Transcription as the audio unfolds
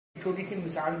छोटी सी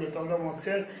मिसाल देता हूँ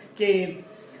अक्सर कि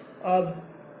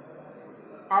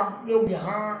आप लोग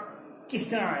यहाँ किस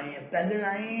तरह आए हैं, पैदल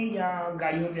आए हैं या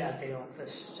गाड़ियों पे आते हैं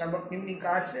ऑफिस? सब अपनी अपनी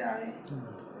कार से आ रहे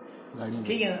हैं,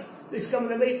 ठीक है ना? तो इसका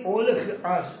मतलब है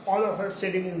all of us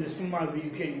sitting in this room are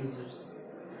wheelchair users.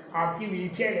 आपकी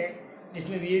व्हीलचेयर है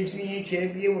जिसमें व्हील्स भी हैं, चेयर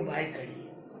भी है, वो बाहर खड़ी है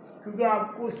क्योंकि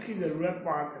आपको उसकी ज़रूरत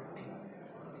पड़ सकती है।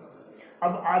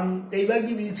 अब कई बार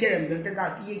की व्हीलचेयर अंदर तक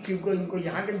आती है क्योंकि उनको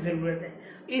यहाँ तक ज़रूरत है।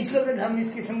 इस वक्त हम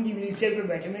इस किस्म की व्हीलचेयर पर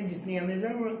बैठे हैं जितनी हमें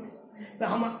ज़रूरत है। तो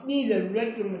हम अपनी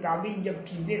ज़रूरत के मुताबिक जब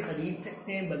चीज़ें खरीद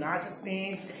सकते हैं, बना सकते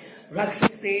हैं, रख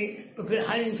सकते हैं, तो फिर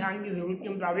हर इंसान की ज़रूरत के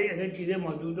मुताबिक अगर चीज़ें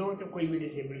मौजूद हो तो कोई भी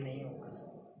डिसेबल नहीं होगा।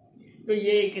 तो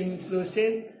ये एक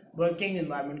इंक्लूसिव वर्किंग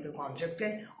एनवायरनमेंट का कॉन्सेप्ट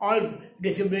है और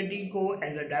डिसेबिलिटी को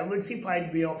as a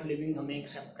diversified way of living हमें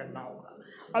एक्सेप्ट करना होगा।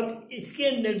 अब इसके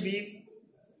अंदर भी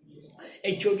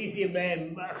एक छोटी सी मैं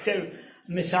अक्सर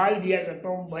मिसाल दिया करता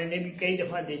हूँ, मैंने भी कई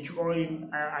दफ़ा दे चुका हूँ,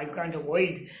 आई कांट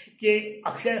अवॉइड, कि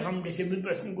अक्सर हम डिसेबल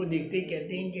पर्सन को देखते ही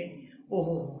कहते हैं कि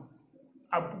ओहो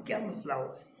आपको क्या मसला हुआ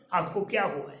है, आपको क्या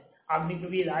हुआ है, आपने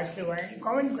कभी इलाज करवाया है?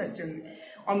 कॉमन क्वेश्चन है।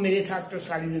 और मेरे साथ तो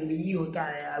सारी ज़िंदगी होता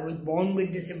है, I was born with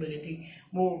disability.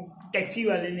 वो टैक्सी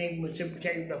वाले ने मुझसे पूछा,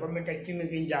 एक दफ़ा मैं टैक्सी में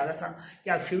कहीं जा रहा था कि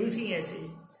आप शुरू से ही ऐसे?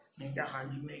 मैंने कहा हाँ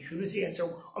जी मैं शुरू से ऐसा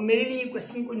हूँ। और मेरे लिए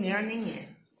क्वेश्चन कोई नया नहीं है।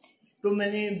 तो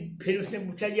मैंने फिर उसने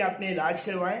पूछा जी आपने इलाज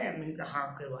करवाया है? मैंने कहा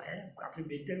हाँ करवाया है, काफ़ी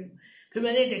बेहतर हूँ। फिर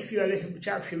मैंने टैक्सी वाले से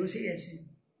पूछा आप शुरू से कैसे?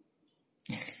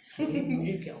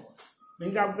 मुझे क्या हुआ?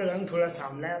 मैंने कहा आपका रंग थोड़ा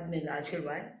सांवला है, आपने इलाज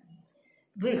करवाया।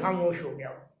 फिर खामोश हो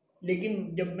गया।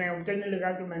 लेकिन जब मैं उतरने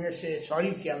लगा तो मैंने उससे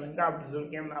सॉरी किया। मैंने कहा आप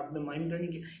बुजुर्ग हैं, आपने माइंड तो नहीं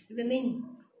किया? कहते नहीं,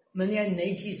 मैंने आज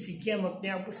नई चीज़ सीखी, हम अपने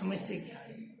आप को समझते क्या है।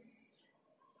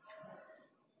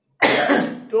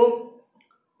 तो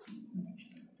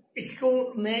इसको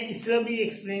मैं इस तरह भी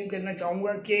एक्सप्लेन करना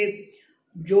चाहूँगा कि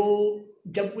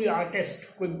जब कोई आर्टिस्ट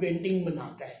कोई पेंटिंग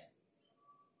बनाता है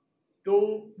तो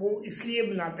वो इसलिए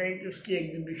बनाता है कि उसकी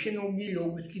एग्जीबिशन होगी,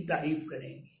 लोग उसकी तारीफ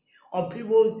करेंगे, और फिर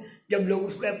वो जब लोग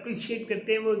उसको अप्रिशिएट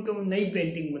करते हैं वो तो नई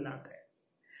पेंटिंग बनाता है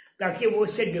ताकि वो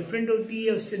उससे डिफरेंट होती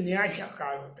है, उससे नया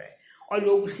शाहकार होता है और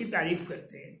लोग उसकी तारीफ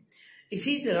करते हैं।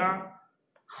 इसी तरह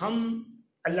हम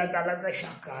अल्लाह ताला का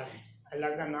शाहकार हैं। अल्लाह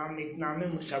का नाम एक नाम है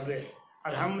मुसव्विर,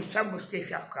 और हम सब उसके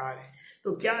शाहकार हैं।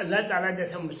 तो क्या अल्लाह ताला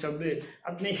जैसा मुसव्विर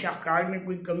अपने शाहकार में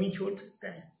कोई कमी छोड़ सकता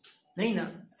है? नहीं ना।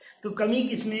 तो कमी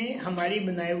किसमें? हमारी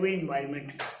बनाए हुए इन्वायरमेंट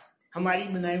में, हमारी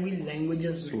बनाई हुई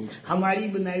लैंग्वेजेस में, हमारी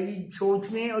बनाई हुई सोच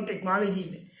में और टेक्नोलॉजी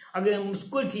में। अगर हम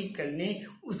उसको ठीक कर लें,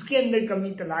 उसके अंदर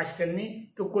कमी तलाश कर लें,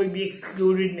 तो कोई भी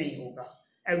एक्सक्लूडेड नहीं होगा,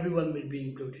 एवरीवन विल बी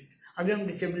इंक्लूडेड। अगर हम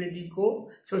डिसेबिलिटी को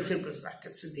सोशल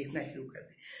पर्सपेक्टिव से देखना शुरू कर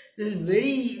दें, this is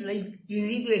very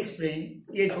easy to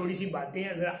explain. ये थोड़ी सी बातें,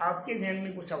 अगर आपके ध्यान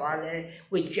में कोई सवाल है,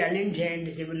 कोई चैलेंज है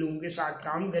डिसेबल लोगों के साथ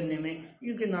काम करने में,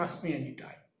 you can ask me any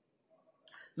time.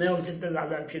 मैं उससे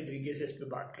ज़्यादा अच्छे तरीके से इस पर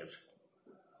बात कर सकता हूँ।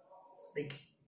 देखिए